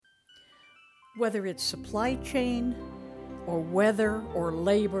Whether it's supply chain, or weather, or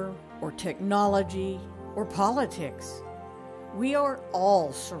labor, or technology, or politics, we are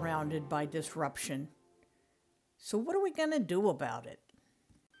all surrounded by disruption. So what are we going to do about it?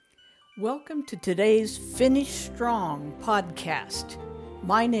 Welcome to today's Finish Strong podcast.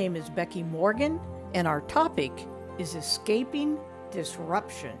 My name is Becky Morgan, and our topic is escaping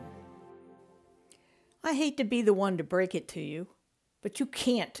disruption. I hate to be the one to break it to you, but you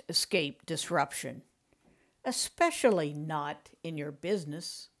can't escape disruption, especially not in your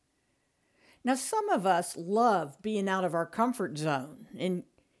business. Now, some of us love being out of our comfort zone.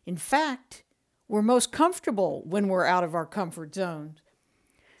 In fact, we're most comfortable when we're out of our comfort zone.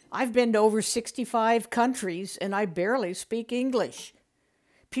 I've been to over 65 countries and I barely speak English.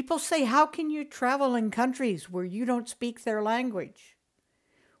 People say, how can you travel in countries where you don't speak their language?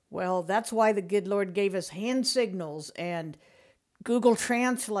 Well, that's why the good Lord gave us hand signals and Google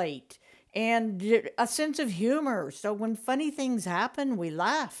Translate and a sense of humor. So when funny things happen, we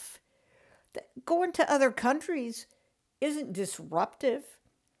laugh. Going to other countries isn't disruptive.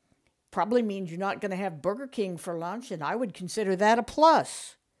 Probably means you're not going to have Burger King for lunch, and I would consider that a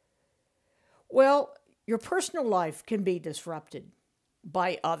plus. Well, your personal life can be disrupted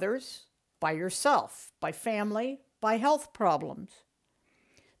by others, by yourself, by family, by health problems.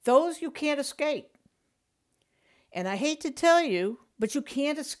 Those you can't escape. And I hate to tell you, but you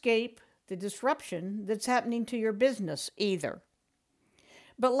can't escape the disruption that's happening to your business either.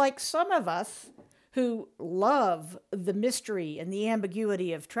 But like some of us who love the mystery and the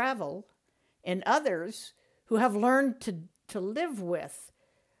ambiguity of travel, and others who have learned to live with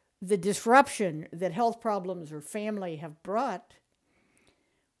the disruption that health problems or family have brought,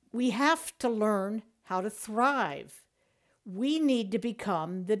 we have to learn how to thrive. We need to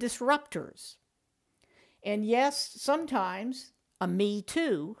become the disruptors. And yes, sometimes a me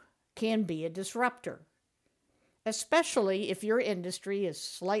too can be a disruptor, especially if your industry is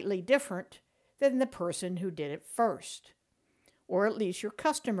slightly different than the person who did it first, or at least your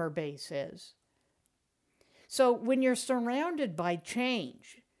customer base is. So when you're surrounded by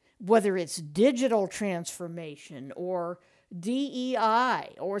change, whether it's digital transformation or DEI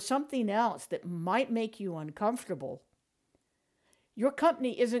or something else that might make you uncomfortable, your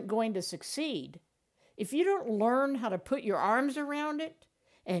company isn't going to succeed if you don't learn how to put your arms around it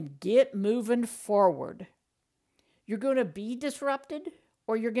and get moving forward. You're going to be disrupted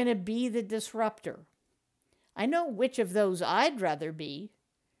or you're going to be the disruptor. I know which of those I'd rather be.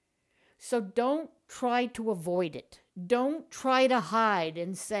 So don't try to avoid it. Don't try to hide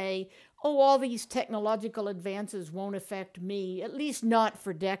and say, oh, all these technological advances won't affect me, at least not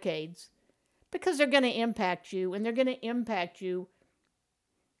for decades, because they're going to impact you, and they're going to impact you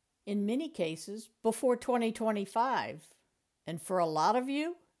in many cases before 2025. And for a lot of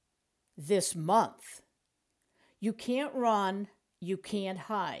you, this month. You can't run, you can't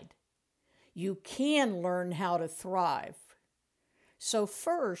hide. You can learn how to thrive. So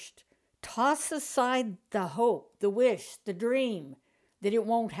first, toss aside the hope, the wish, the dream that it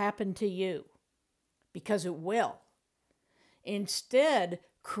won't happen to you, because it will. Instead,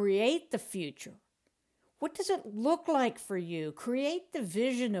 create the future. What does it look like for you? Create the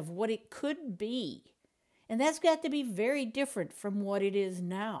vision of what it could be. And that's got to be very different from what it is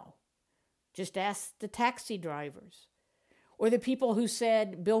now. Just ask the taxi drivers or the people who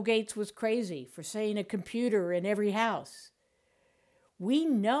said Bill Gates was crazy for saying a computer in every house. We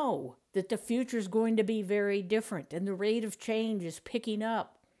know that the future is going to be very different and the rate of change is picking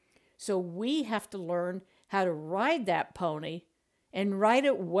up. So we have to learn how to ride that pony and ride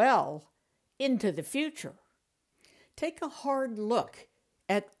it well into the future. Take a hard look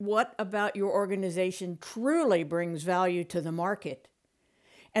at what about your organization truly brings value to the market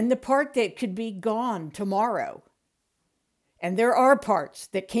and the part that could be gone tomorrow. And there are parts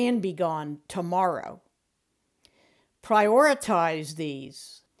that can be gone tomorrow. Prioritize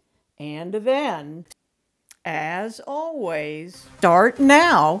these. And then, as always, start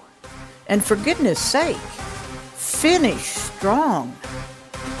now. And for goodness sake, finish strong.